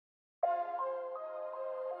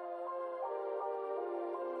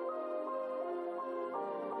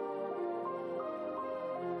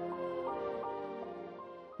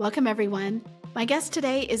Welcome, everyone. My guest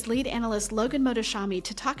today is Lead Analyst Logan Mohtashami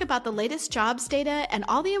to talk about the latest jobs data and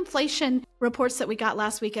all the inflation reports that we got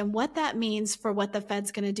last week and what that means for what the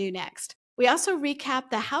Fed's going to do next. We also recap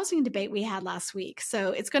the housing debate we had last week,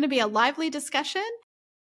 so it's going to be a lively discussion.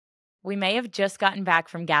 We may have just gotten back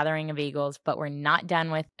from Gathering of Eagles, but we're not done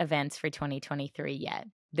with events for 2023 yet.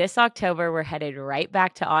 This October, we're headed right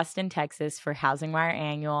back to Austin, Texas for HousingWire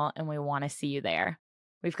Annual, and we want to see you there.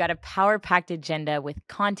 We've got a power-packed agenda with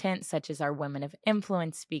content such as our Women of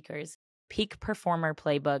Influence speakers, peak performer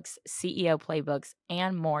playbooks, CEO playbooks,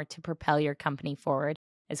 and more to propel your company forward,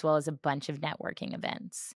 as well as a bunch of networking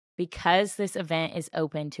events. Because this event is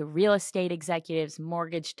open to real estate executives,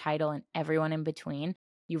 mortgage, title, and everyone in between,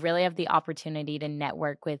 you really have the opportunity to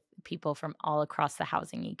network with people from all across the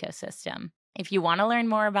housing ecosystem. If you want to learn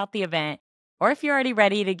more about the event, or if you're already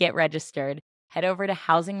ready to get registered, head over to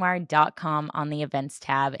HousingWire.com on the events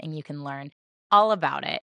tab and you can learn all about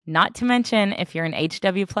it. Not to mention, if you're an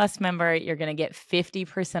HW Plus member, you're going to get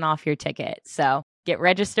 50% off your ticket. So get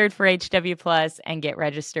registered for HW Plus and get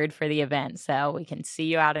registered for the event so we can see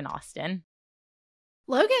you out in Austin.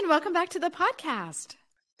 Logan, welcome back to the podcast.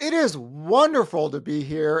 It is wonderful to be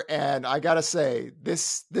here. And I got to say,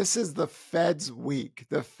 this is the Fed's week.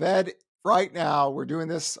 The Fed right now, we're doing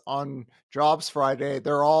this on Jobs Friday.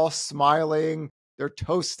 They're all smiling. They're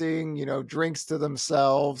toasting, drinks to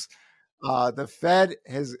themselves. The Fed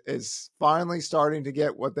is finally starting to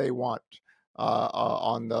get what they want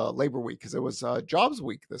on the labor week, because it was Jobs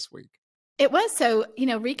Week this week. It was. So,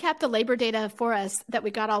 recap the labor data for us that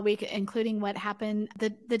we got all week, including what happened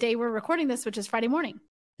the day we're recording this, which is Friday morning.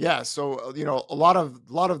 Yeah. So, a lot of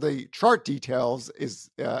the chart details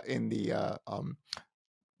is in the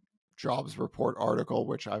jobs report article,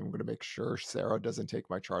 which I'm going to make sure Sarah doesn't take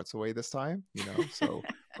my charts away this time, so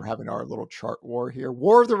we're having our little chart war here.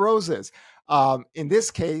 War of the Roses. In this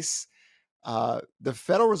case, the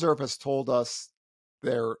Federal Reserve has told us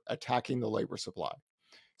they're attacking the labor supply.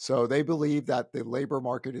 So they believe that the labor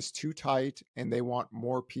market is too tight and they want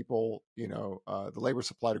more people, the labor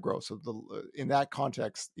supply to grow. So in that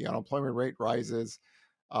context, the unemployment rate rises,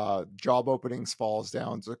 job openings falls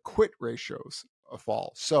down, the quit ratios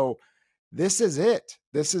fall. So this is it.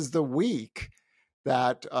 This is the week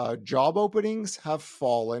that job openings have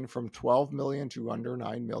fallen from 12 million to under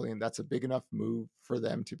 9 million. That's a big enough move for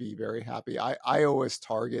them to be very happy. I always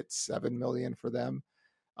target 7 million for them.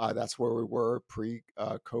 That's where we were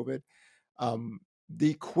pre-COVID.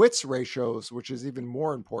 The quits ratios, which is even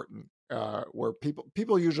more important, where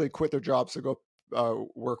people usually quit their jobs to go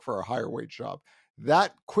work for a higher wage job.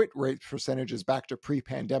 That quit rate percentage is back to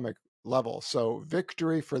pre-pandemic level. So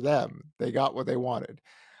victory for them. They got what they wanted.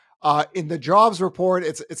 In the jobs report,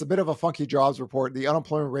 it's a bit of a funky jobs report. The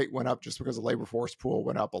unemployment rate went up just because the labor force pool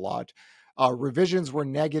went up a lot. Revisions were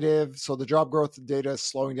negative, so the job growth data is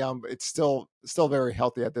slowing down, but it's still very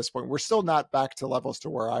healthy at this point. We're still not back to levels to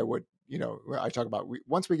where I would, I talk about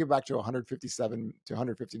once we get back to 157 to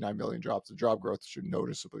 159 million jobs, the job growth should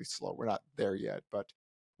noticeably slow. We're not there yet, but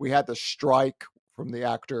we had the strike from the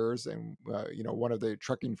actors, and one of the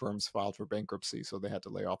trucking firms filed for bankruptcy, so they had to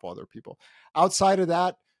lay off all their people. Outside of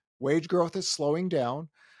that, wage growth is slowing down.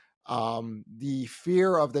 The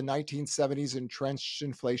fear of the 1970s entrenched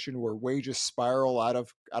inflation, where wages spiral out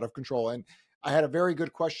of control. And I had a very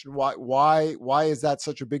good question. Why is that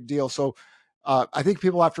such a big deal? So I think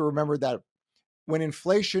people have to remember that when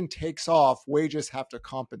inflation takes off, wages have to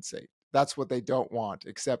compensate. That's what they don't want,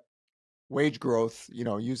 except wage growth,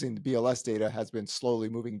 using the BLS data, has been slowly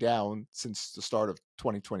moving down since the start of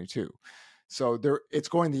 2022. So it's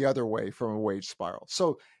going the other way from a wage spiral.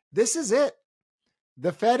 So this is it.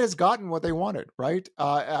 The Fed has gotten what they wanted, right?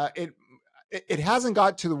 It hasn't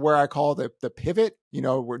got to where I call the pivot,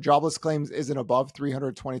 where jobless claims isn't above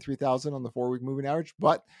 323,000 on the 4-week moving average,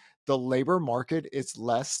 but the labor market is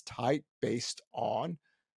less tight based on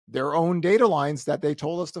their own data lines that they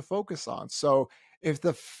told us to focus on. So if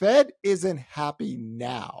the Fed isn't happy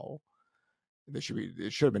now, it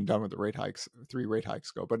should have been done with the rate hikes, 3 rate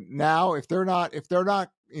hikes ago. But now, if they're not,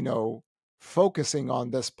 focusing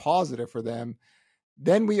on this positive for them,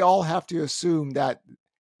 then we all have to assume that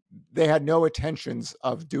they had no intentions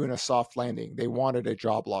of doing a soft landing. They wanted a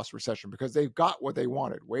job loss recession because they've got what they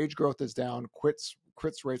wanted. Wage growth is down, quits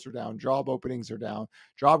rates are down, job openings are down,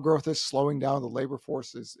 job growth is slowing down, the labor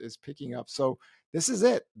force is picking up. So this is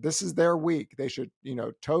it. This is their week. They should,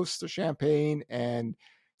 toast the champagne and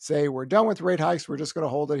say, we're done with rate hikes. We're just going to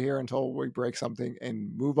hold it here until we break something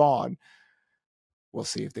and move on. We'll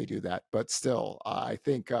see if they do that. But still, I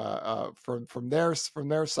think from their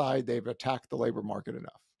side, they've attacked the labor market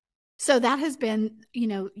enough. So that has been,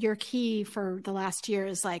 your key for the last year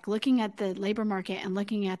is like looking at the labor market and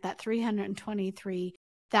looking at that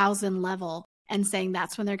 323,000 level and saying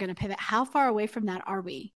that's when they're going to pivot. How far away from that are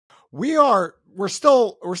we? We're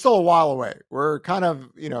still a while away. We're kind of,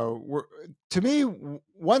 to me,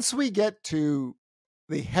 once we get to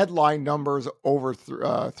the headline numbers over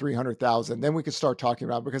 300,000, then we could start talking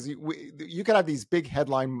about, because you could have these big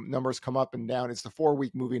headline numbers come up and down. It's the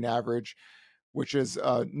 4-week moving average, which is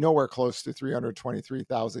nowhere close to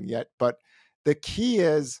 323,000 yet. But the key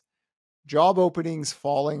is job openings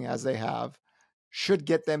falling as they have should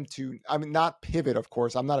get them to, not pivot, of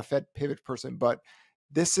course. I'm not a Fed pivot person, but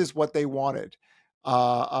this is what they wanted.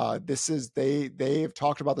 They have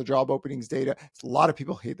talked about the job openings data. A lot of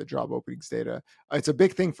people hate the job openings data. It's a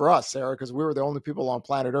big thing for us, Sarah, because we were the only people on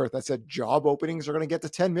planet Earth that said job openings are going to get to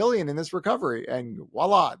 10 million in this recovery. And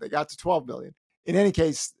voila, they got to 12 million. In any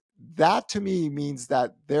case, that to me means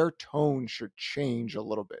that their tone should change a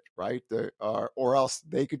little bit, right? Or else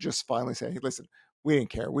they could just finally say, hey, listen, we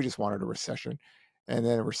didn't care. We just wanted a recession. And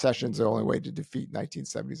then a recession's the only way to defeat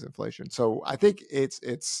 1970s inflation. So I think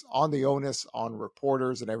it's on the onus on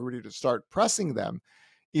reporters and everybody to start pressing them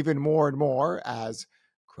even more and more as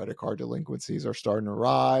credit card delinquencies are starting to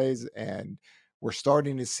rise, and we're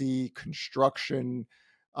starting to see construction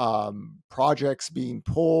projects being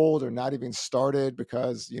pulled or not even started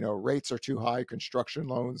because rates are too high. Construction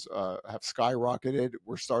loans have skyrocketed.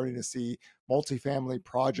 We're starting to see multifamily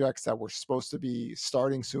projects that were supposed to be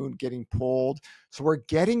starting soon getting pulled. So we're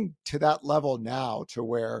getting to that level now to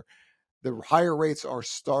where the higher rates are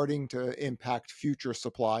starting to impact future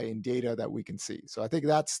supply and data that we can see. So I think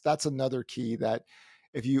that's another key, that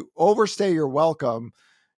if you overstay your welcome,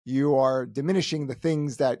 you are diminishing the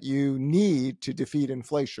things that you need to defeat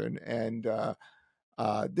inflation. And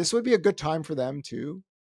this would be a good time for them to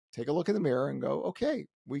take a look in the mirror and go, okay,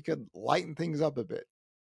 we could lighten things up a bit.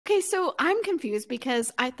 Okay, so I'm confused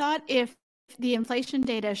because I thought if the inflation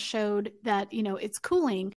data showed that, it's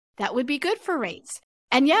cooling, that would be good for rates.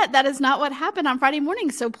 And yet that is not what happened on Friday morning.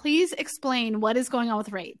 So please explain what is going on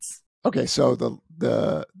with rates. Okay, so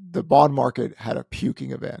the bond market had a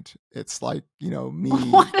puking event. It's like, me.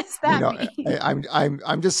 What does that mean?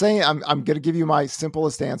 I'm just saying, I'm going to give you my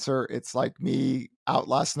simplest answer. It's like me out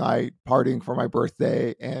last night partying for my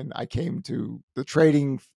birthday, and I came to the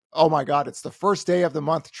trading. Oh my God, it's the first day of the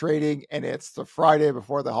month trading, and it's the Friday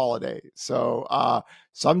before the holiday. So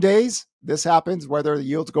some days this happens, whether the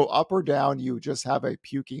yields go up or down, you just have a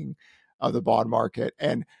puking of the bond market.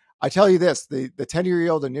 And I tell you this, the 10-year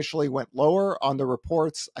yield initially went lower on the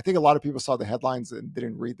reports. I think a lot of people saw the headlines and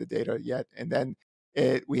didn't read the data yet. And then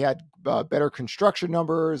we had better construction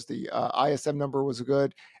numbers. The ISM number was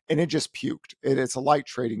good, and it just puked. It's a light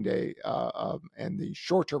trading day, and the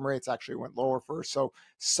short-term rates actually went lower first. So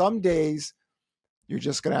some days you're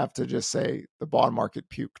just going to have to just say the bond market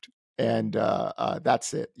puked. And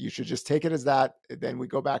that's it. You should just take it as that. Then we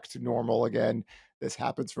go back to normal again. This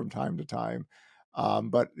happens from time to time.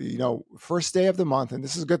 But, first day of the month, and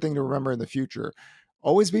this is a good thing to remember in the future,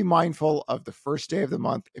 always be mindful of the first day of the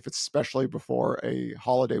month, if it's especially before a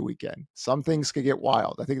holiday weekend. Some things could get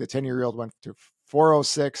wild. I think the 10-year yield went to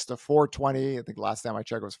 406 to 420. I think last time I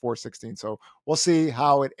checked it was 416. So we'll see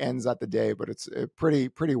how it ends at the day, but it's a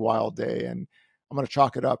pretty wild day. And I'm going to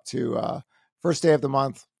chalk it up to first day of the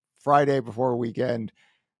month, Friday before a weekend.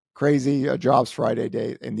 Crazy Jobs Friday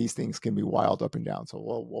day, and these things can be wild up and down. So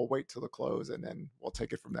we'll wait till the close, and then we'll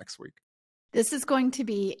take it from next week. This is going to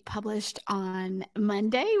be published on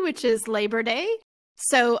Monday, which is Labor Day.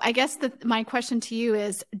 So I guess my question to you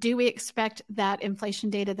is, do we expect that inflation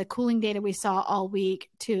data, the cooling data we saw all week,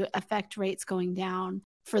 to affect rates going down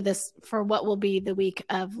for what will be the week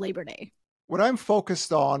of Labor Day? What I'm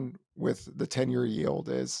focused on with the 10-year yield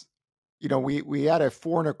is, we had a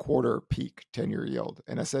 4.25 peak 10-year yield.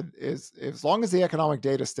 And I said, as long as the economic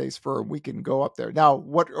data stays firm, we can go up there. Now,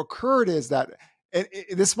 what occurred is that, and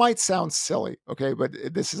this might sound silly, okay,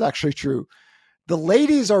 but this is actually true. The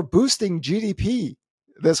ladies are boosting GDP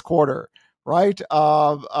this quarter, right?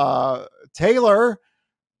 Taylor,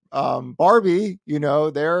 Barbie,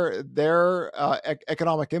 their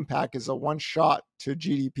economic impact is a one shot to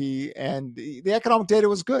GDP, and the economic data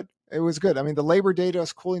was good. It was good. I mean, the labor data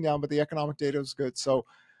is cooling down, but the economic data is good. So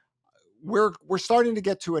we're starting to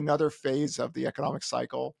get to another phase of the economic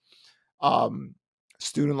cycle.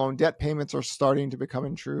 Student loan debt payments are starting to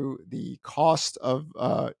become true. The cost of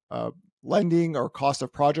lending or cost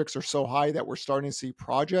of projects are so high that we're starting to see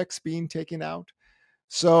projects being taken out.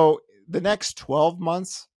 So the next 12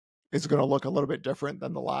 months is going to look a little bit different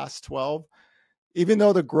than the last 12. Even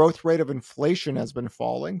though the growth rate of inflation has been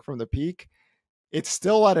falling from the peak, it's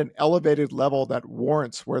still at an elevated level that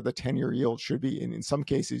warrants where the 10-year yield should be. And in some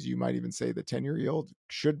cases, you might even say the 10-year yield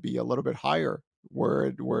should be a little bit higher where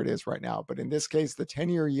it is right now. But in this case, the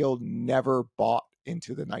 10-year yield never bought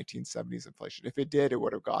into the 1970s inflation. If it did, it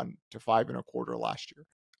would have gone to 5.25 last year.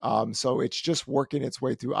 So it's just working its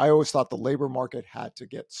way through. I always thought the labor market had to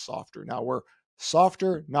get softer. Now we're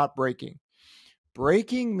softer, not breaking.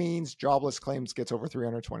 Breaking means jobless claims gets over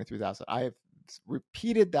 323,000. I have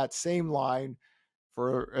repeated that same line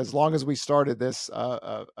for as long as we started this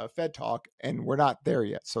Fed talk, and we're not there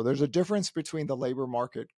yet. So there's a difference between the labor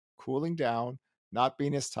market cooling down, not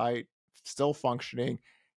being as tight, still functioning,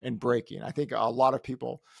 and breaking. I think a lot of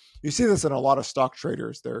people, you see this in a lot of stock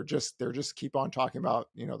traders. They're just keep on talking about,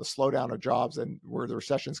 the slowdown of jobs and where the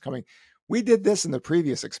recession's coming. We did this in the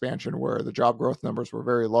previous expansion where the job growth numbers were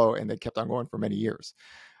very low and they kept on going for many years.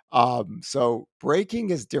 So breaking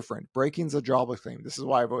is different. Breaking's a jobless claim. This is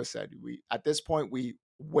why I've always said at this point, we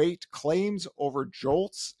weight claims over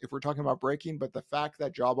jolts if we're talking about breaking, but the fact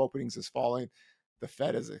that job openings is falling, the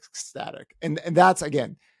Fed is ecstatic. And that's,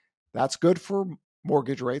 again, that's good for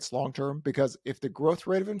mortgage rates long-term, because if the growth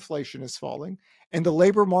rate of inflation is falling and the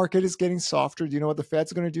labor market is getting softer, do you know what the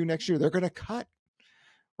Fed's going to do next year? They're going to cut,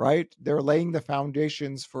 right? They're laying the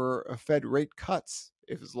foundations for Fed rate cuts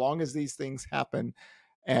as long as these things happen.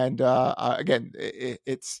 And again,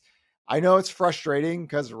 I know it's frustrating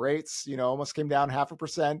because rates, almost came down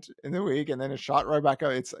 0.5% in the week and then it shot right back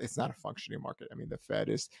up. It's not a functioning market. I mean, the Fed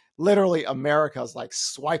is literally, America's like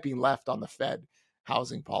swiping left on the Fed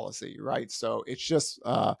housing policy, right? So it's just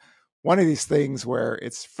one of these things where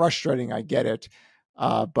it's frustrating. I get it.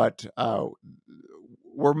 But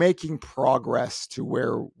we're making progress to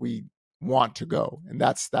where we want to go. And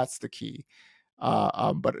that's the key.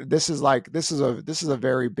 But this is a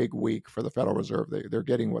very big week for the Federal Reserve. They're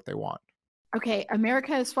getting what they want. Okay,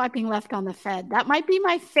 America is swiping left on the Fed. That might be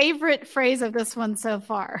my favorite phrase of this one so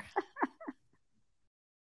far.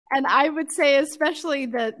 And I would say especially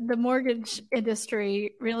the mortgage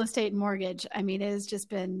industry, real estate mortgage, I mean, it has just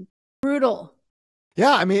been brutal.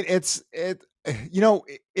 Yeah, I mean, it's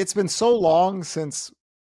been so long since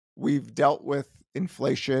we've dealt with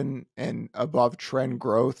inflation and above trend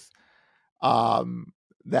growth.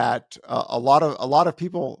 That a lot of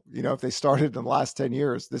people, if they started in the last 10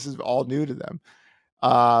 years, this is all new to them.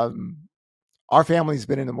 Our family's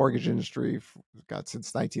been in the mortgage industry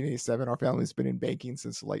since 1987. Our family's been in banking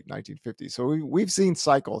since the late 1950s. So we've seen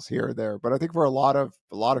cycles here or there, but I think for a lot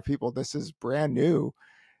of people, this is brand new.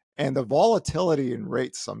 And the volatility in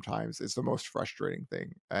rates sometimes is the most frustrating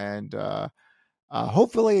thing. And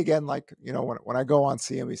hopefully, again, like, when I go on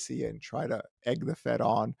CNBC and try to egg the Fed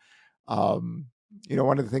on,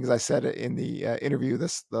 one of the things I said in the interview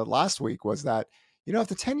the last week was that, if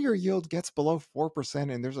the 10-year yield gets below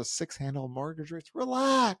 4% and there's a 6-handle mortgage rates,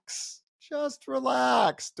 just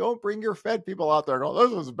relax. Don't bring your Fed people out there and go,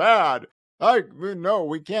 this is bad. No,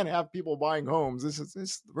 we can't have people buying homes.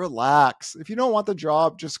 This relax. If you don't want the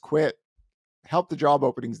job, just quit. Help the job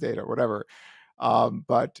openings data, whatever.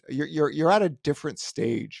 But you're at a different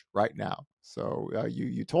stage right now. So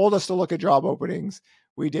you told us to look at job openings.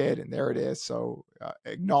 We did, and there it is. So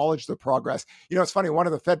acknowledge the progress. It's funny. One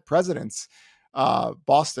of the Fed presidents,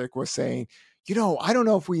 Bostic, was saying, I don't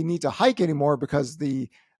know if we need to hike anymore because the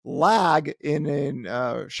lag in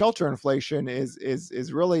shelter inflation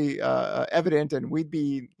is really evident, and we'd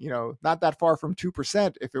be not that far from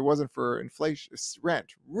 2% if it wasn't for inflation rent.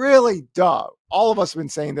 Really, duh. All of us have been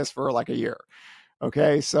saying this for like a year.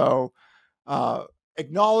 Okay, so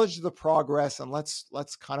acknowledge the progress and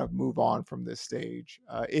let's kind of move on from this stage.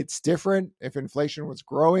 It's different if inflation was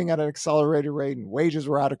growing at an accelerated rate and wages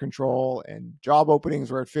were out of control and job openings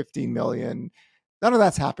were at 15 million. None of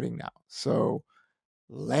that's happening now. So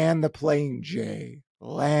land the plane, Jay.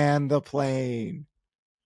 Land the plane.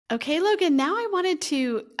 Okay, Logan, now I wanted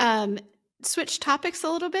to switch topics a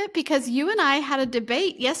little bit because you and I had a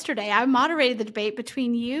debate yesterday. I moderated the debate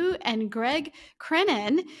between you and Greg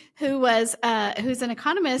Crennan, who's an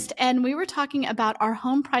economist, and we were talking about our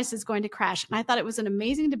home prices going to crash. And I thought it was an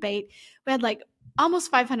amazing debate. We had like almost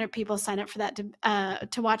 500 people sign up for that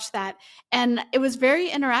to watch that, and it was very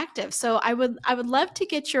interactive. So I would love to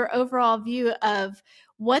get your overall view of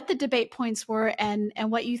what the debate points were and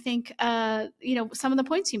what you think, some of the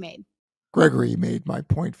points you made. Gregory made my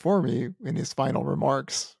point for me in his final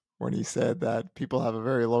remarks when he said that people have a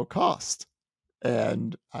very low cost.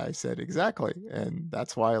 And I said, exactly. And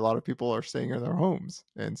that's why a lot of people are staying in their homes.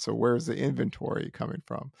 And so where's the inventory coming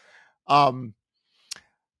from? For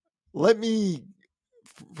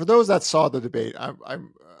those that saw the debate,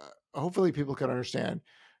 I'm hopefully people can understand.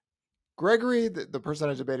 Gregory, the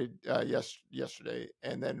person I debated yesterday,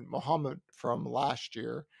 and then Mohammed from last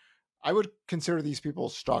year, I would consider these people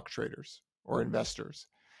stock traders or investors.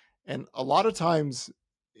 And a lot of times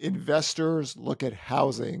investors look at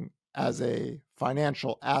housing as a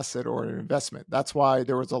financial asset or an investment. That's why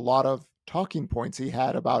there was a lot of talking points he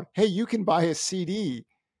had about, hey, you can buy a CD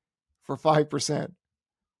for 5%.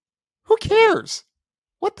 Who cares?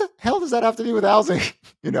 What the hell does that have to do with housing?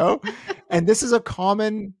 And this is a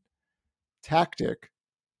common tactic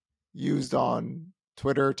used on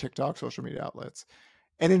Twitter, TikTok, social media outlets.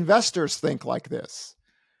 And investors think like this.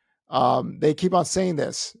 They keep on saying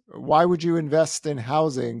this. Why would you invest in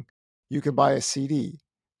housing? You can buy a CD.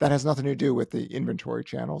 That has nothing to do with the inventory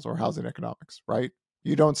channels or housing economics, right?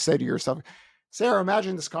 You don't say to yourself, Sarah,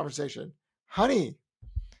 imagine this conversation. Honey,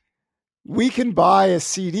 we can buy a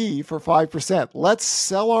CD for 5%. Let's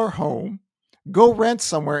sell our home, go rent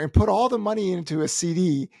somewhere, and put all the money into a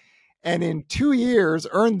CD. And in 2 years,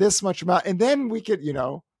 earn this much amount. And then we could,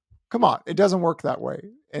 come on, it doesn't work that way.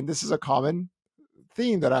 And this is a common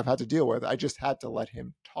theme that I've had to deal with. I just had to let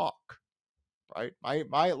him talk, right?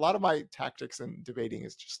 A lot of my tactics in debating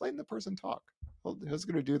is just letting the person talk. Who's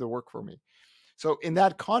going to do the work for me? So in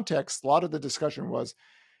that context, a lot of the discussion was,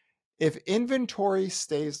 if inventory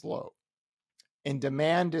stays low and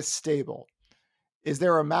demand is stable, is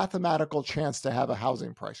there a mathematical chance to have a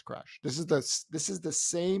housing price crash? This is the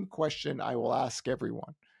same question I will ask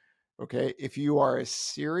everyone. Okay, if you are a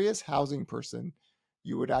serious housing person,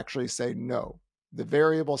 you would actually say no. The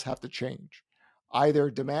variables have to change. Either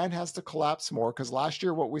demand has to collapse more, because last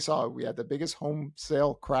year what we saw, we had the biggest home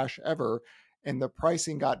sale crash ever, and the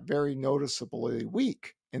pricing got very noticeably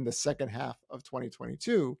weak in the second half of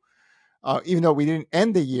 2022. Even though we didn't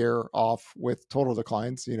end the year off with total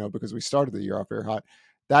declines, because we started the year off very hot.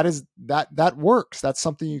 That works. That's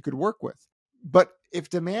something you could work with. But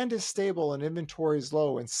if demand is stable and inventory is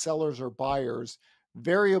low and sellers are buyers,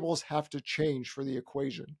 variables have to change for the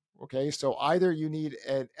equation. Okay, so either you need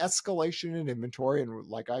an escalation in inventory, and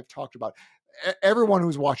like I've talked about, everyone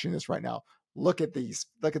who's watching this right now, look at this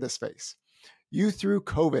face. You threw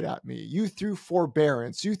COVID at me. You threw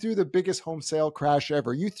forbearance. You threw the biggest home sale crash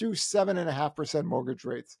ever. You threw 7.5% mortgage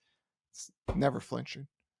rates. It's never flinching.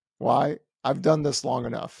 Why? I've done this long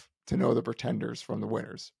enough to know the pretenders from the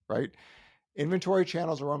winners, right? Inventory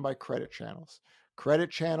channels are run by credit channels. Credit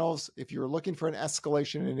channels, if you're looking for an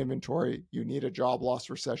escalation in inventory, you need a job loss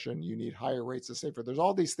recession. You need higher rates of safer. There's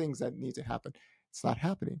all these things that need to happen. It's not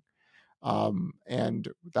happening. And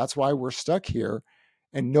that's why we're stuck here.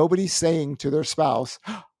 And nobody's saying to their spouse,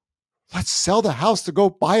 let's sell the house to go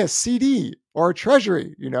buy a CD or a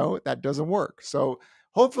treasury. That doesn't work. So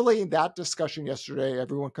hopefully in that discussion yesterday,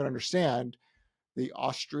 everyone could understand the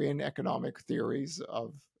Austrian economic theories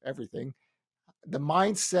of everything, the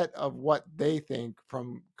mindset of what they think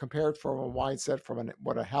compared from a mindset from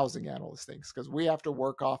what a housing analyst thinks, because we have to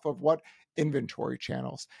work off of what inventory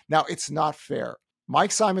channels. Now, it's not fair.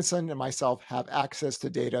 Mike Simonson and myself have access to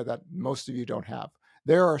data that most of you don't have.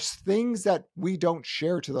 There are things that we don't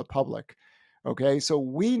share to the public. Okay, so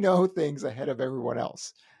we know things ahead of everyone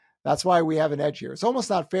else. That's why we have an edge here. It's almost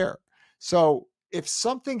not fair. So if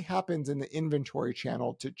something happens in the inventory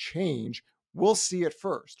channel to change, we'll see it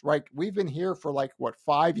first, right? We've been here for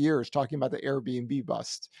 5 years talking about the Airbnb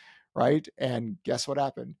bust, right? And guess what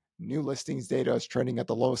happened? New listings data is trending at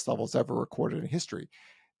the lowest levels ever recorded in history.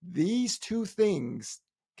 These two things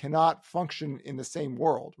cannot function in the same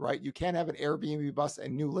world, right? You can't have an Airbnb bust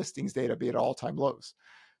and new listings data be at all-time lows.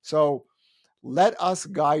 So let us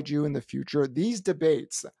guide you in the future. These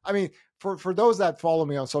debates, I mean, for those that follow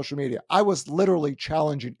me on social media, I was literally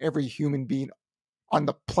challenging every human being on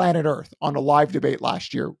the planet Earth on a live debate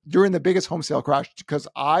last year during the biggest home sale crash, because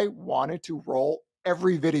I wanted to roll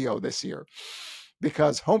every video this year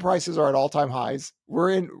because home prices are at all-time highs.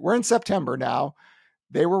 We're in September now.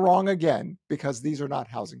 They were wrong again because these are not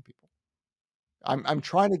housing people. I'm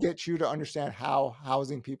trying to get you to understand how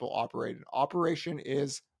housing people operate. An operation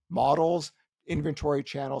is models, inventory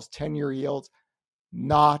channels, 10-year yields,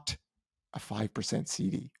 not a 5%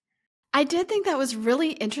 CD. I did think that was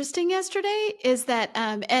really interesting yesterday is that,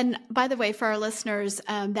 and by the way, for our listeners,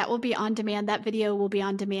 that will be on demand. That video will be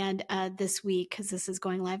on demand this week because this is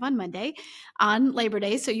going live on Monday on Labor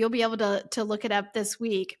Day. So you'll be able to look it up this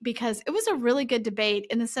week because it was a really good debate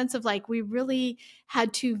in the sense of we really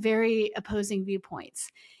had two very opposing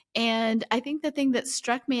viewpoints. And I think the thing that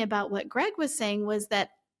struck me about what Greg was saying was that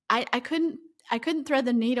I couldn't thread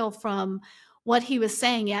the needle from what he was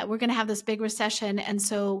saying yet. We're going to have this big recession. And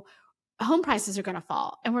so home prices are going to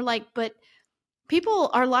fall. And we're like, but people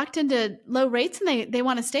are locked into low rates and they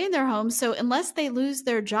want to stay in their homes. So unless they lose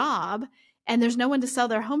their job and there's no one to sell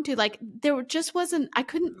their home to, like there just wasn't, I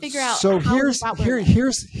couldn't figure out So how we got where we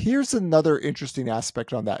went. here's another interesting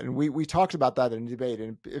aspect on that, and we talked about that in the debate.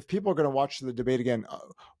 And if people are going to watch the debate again,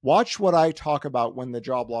 watch what I talk about when the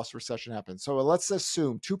job loss recession happens. So let's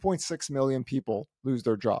assume 2.6 million people lose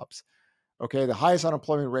their jobs. Okay, the highest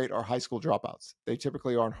unemployment rate are high school dropouts. They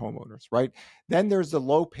typically aren't homeowners, right? Then there's the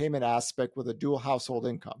low payment aspect with a dual household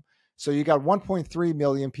income. So you got 1.3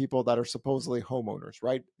 million people that are supposedly homeowners,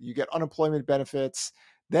 right? You get unemployment benefits.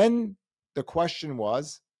 Then the question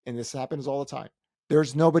was, and this happens all the time,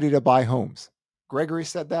 there's nobody to buy homes. Gregory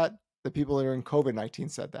said that. The people that are in COVID-19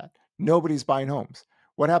 said that. Nobody's buying homes.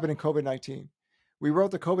 What happened in COVID-19? We wrote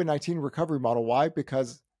the COVID-19 recovery model. Why?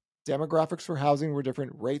 Because demographics for housing were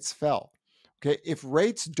different. Rates fell. Okay, if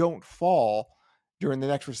rates don't fall during the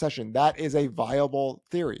next recession, that is a viable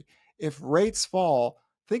theory. If rates fall,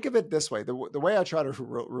 think of it this way. The way I try to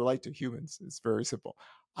relate to humans is very simple.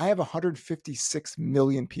 I have 156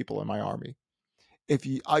 million people in my army. If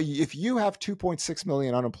you have 2.6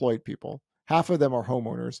 million unemployed people, half of them are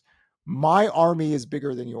homeowners, my army is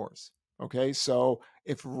bigger than yours. Okay, so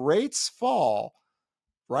if rates fall,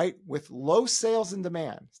 right, with low sales and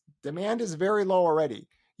demand is very low already.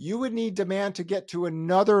 You would need demand to get to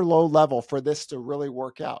another low level for this to really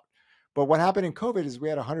work out. But what happened in COVID is we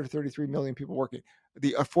had 133 million people working.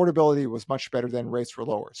 The affordability was much better than rates were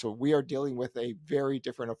lower. So we are dealing with a very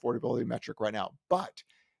different affordability metric right now. But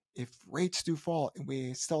if rates do fall and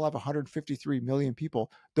we still have 153 million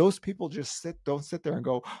people, those people just don't sit there and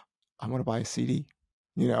go, I want to buy a CD.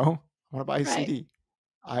 I want to buy a CD.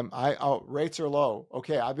 Rates are low.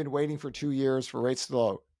 Okay, I've been waiting for 2 years for rates to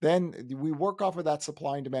low. Then we work off of that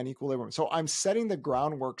supply and demand equilibrium. So I'm setting the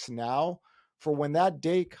groundworks now for when that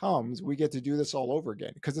day comes, we get to do this all over again,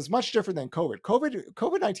 because it's much different than COVID.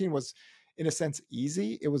 COVID-19 was, in a sense,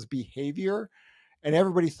 easy. It was behavior, and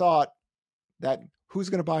everybody thought that who's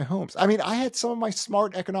going to buy homes? I mean, I had some of my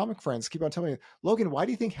smart economic friends keep on telling me, Logan, why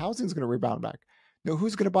do you think housing is going to rebound back? No,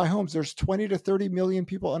 who's going to buy homes? There's 20 to 30 million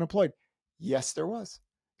people unemployed. Yes, there was.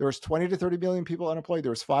 There was 20 to 30 million people unemployed. There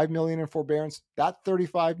was 5 million in forbearance. That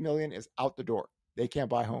 35 million is out the door. They can't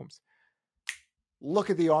buy homes. Look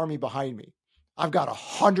at the army behind me. I've got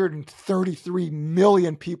 133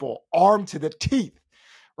 million people armed to the teeth,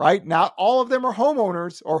 right? Not all of them are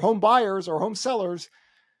homeowners or home buyers or home sellers,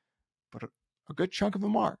 but a good chunk of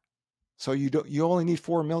them are. So you only need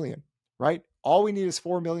 4 million, right? All we need is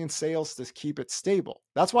 4 million sales to keep it stable.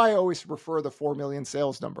 That's why I always refer the 4 million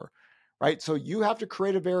sales number. Right? So you have to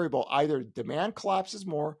create a variable, either demand collapses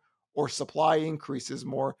more or supply increases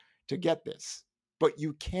more to get this. But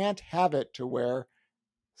you can't have it to where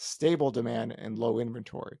stable demand and low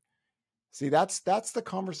inventory. See, that's the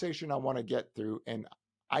conversation I want to get through. And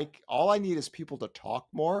all I need is people to talk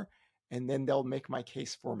more, and then they'll make my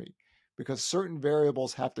case for me, because certain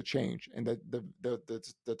variables have to change. And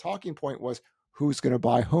the talking point was, who's going to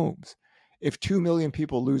buy homes? If 2 million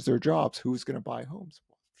people lose their jobs, who's going to buy homes?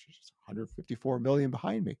 154 million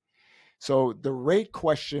behind me. So the rate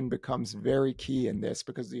question becomes very key in this,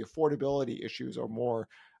 because the affordability issues are more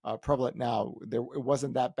prevalent now. It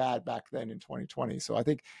wasn't that bad back then in 2020. So I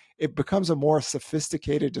think it becomes a more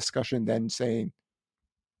sophisticated discussion than saying,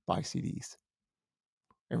 buy CDs.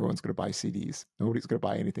 Everyone's going to buy CDs. Nobody's going to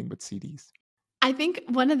buy anything but CDs. I think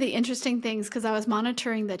one of the interesting things, because I was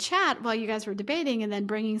monitoring the chat while you guys were debating and then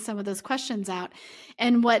bringing some of those questions out,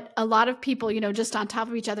 and what a lot of people, just on top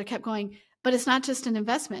of each other kept going, but it's not just an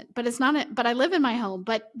investment, but it's not, but I live in my home,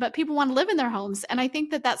 but people want to live in their homes. And I think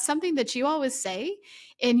that that's something that you always say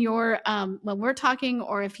in your, when we're talking,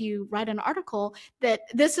 or if you write an article, that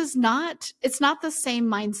this is not, it's not the same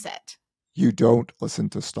mindset. You don't listen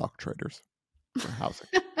to stock traders for housing.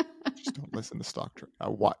 Just don't listen to stock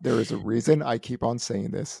traders. There is a reason I keep on saying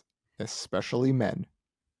this, especially men,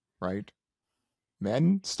 right?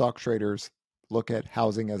 Men, stock traders, look at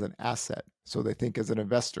housing as an asset. So they think as an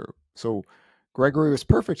investor. So Gregory was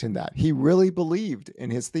perfect in that. He really believed in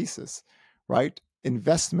his thesis, right?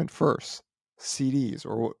 Investment first, CDs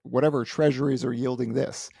or whatever treasuries are yielding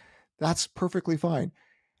this. That's perfectly fine.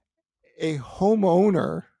 A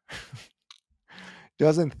homeowner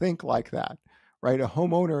doesn't think like that, right? A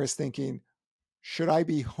homeowner is thinking, should I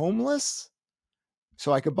be homeless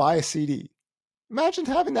so I could buy a CD? Imagine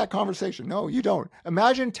having that conversation. No, you don't.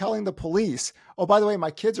 Imagine telling the police, oh, by the way,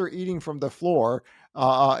 my kids are eating from the floor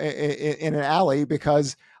in an alley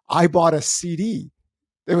because I bought a CD.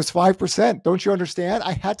 It was 5%. Don't you understand?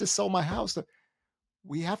 I had to sell my house.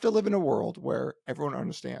 We have to live in a world where everyone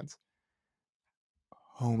understands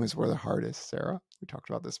home is where the heart is, Sarah. We talked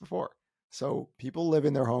about this before. So people live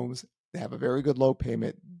in their homes. They have a very good low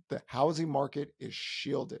payment. The housing market is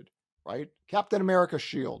shielded, right? Captain America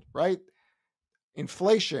shield, right?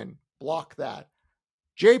 Inflation, block that.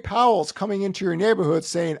 Jay Powell's coming into your neighborhood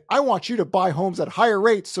saying, I want you to buy homes at higher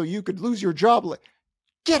rates so you could lose your job.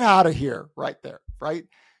 Get out of here right there, right?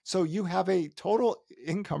 So you have a total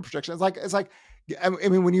income protection. It's like, I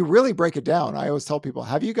mean, when you really break it down, I always tell people,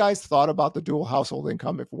 have you guys thought about the dual household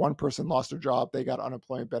income? If one person lost their job, they got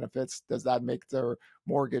unemployment benefits. Does that make their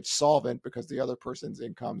mortgage solvent because the other person's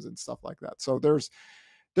incomes and stuff like that? So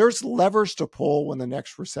there's levers to pull when the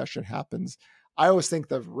next recession happens. I always think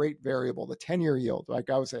the rate variable, the 10-year yield, like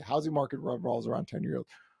I would say, housing market revolves around 10-year yield.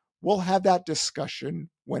 We'll have that discussion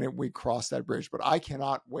when we cross that bridge, but I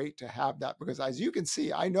cannot wait to have that because as you can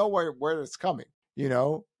see, I know where it's coming,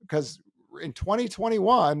 because in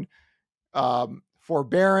 2021,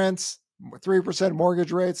 forbearance, 3%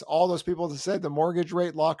 mortgage rates, all those people that said the mortgage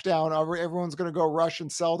rate lockdown, everyone's going to go rush and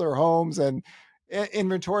sell their homes and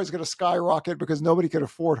inventory is going to skyrocket because nobody could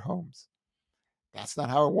afford homes. That's not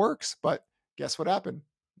how it works. But guess what happened?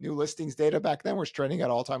 New listings data back then was trending at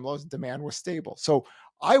all-time lows. Demand was stable. So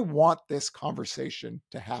I want this conversation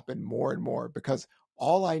to happen more and more because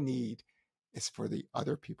all I need is for the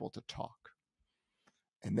other people to talk.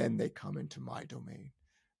 And then they come into my domain.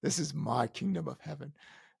 This is my kingdom of heaven.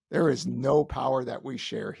 There is no power that we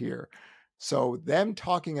share here. So them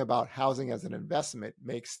talking about housing as an investment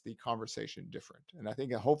makes the conversation different. And I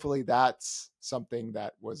think hopefully that's something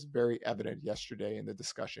that was very evident yesterday in the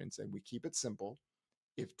discussions. And we keep it simple.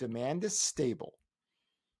 If demand is stable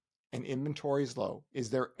and inventory is low, is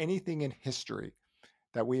there anything in history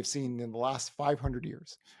that we have seen in the last 500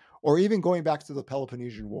 years, or even going back to the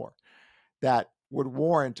Peloponnesian War, that would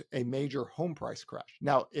warrant a major home price crash?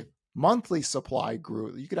 Now, if monthly supply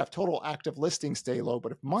grew, you could have total active listings stay low,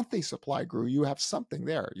 but if monthly supply grew, you have something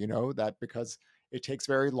there, that because it takes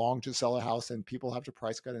very long to sell a house and people have to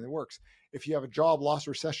price cut and it works. If you have a job loss,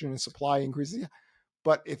 recession, and supply increases, yeah.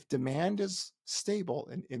 But if demand is stable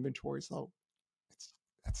and inventory is low,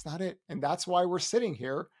 that's not it. And that's why we're sitting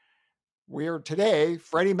here. We're today,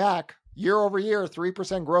 Freddie Mac, year over year,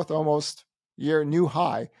 3% growth, almost year new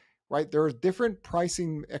high. Right? There are different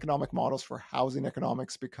pricing economic models for housing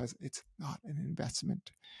economics because it's not an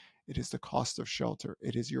investment. It is the cost of shelter.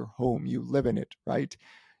 It is your home. You live in it, right?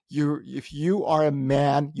 If you are a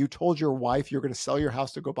man, you told your wife you're going to sell your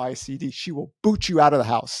house to go buy a CD, she will boot you out of the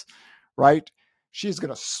house, right? She's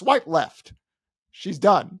going to swipe left. She's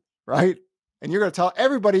done, right? And you're going to tell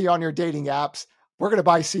everybody on your dating apps, we're going to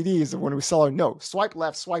buy CDs when we sell them. No, swipe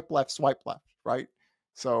left, swipe left, swipe left, right?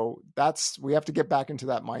 So we have to get back into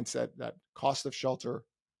that mindset, that cost of shelter.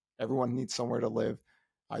 Everyone needs somewhere to live.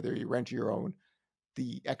 Either you rent or your own.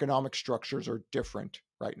 The economic structures are different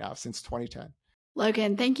right now since 2010.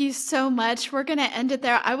 Logan, thank you so much. We're going to end it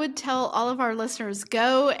there. I would tell all of our listeners,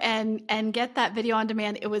 go and get that video on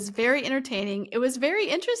demand. It was very entertaining. It was very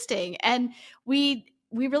interesting. And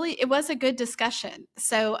it was a good discussion.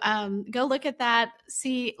 So go look at that,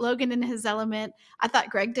 see Logan in his element. I thought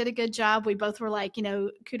Greg did a good job. We both were like,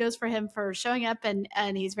 kudos for him for showing up and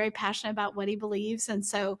he's very passionate about what he believes. And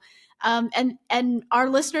so, and our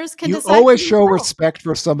listeners can decide. You always show respect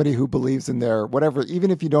for somebody who believes in their whatever,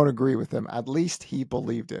 even if you don't agree with him, at least he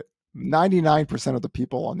believed it. 99% of the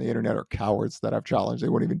people on the internet are cowards that I've challenged. They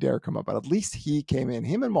won't even dare come up, but at least he came in.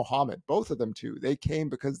 Him and Mohammed, both of them too. They came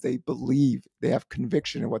because they believe, they have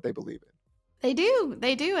conviction in what they believe in. They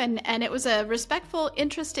do. And it was a respectful,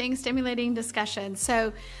 interesting, stimulating discussion.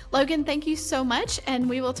 So Logan, thank you so much. And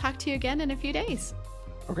we will talk to you again in a few days.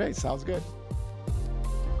 Okay, sounds good.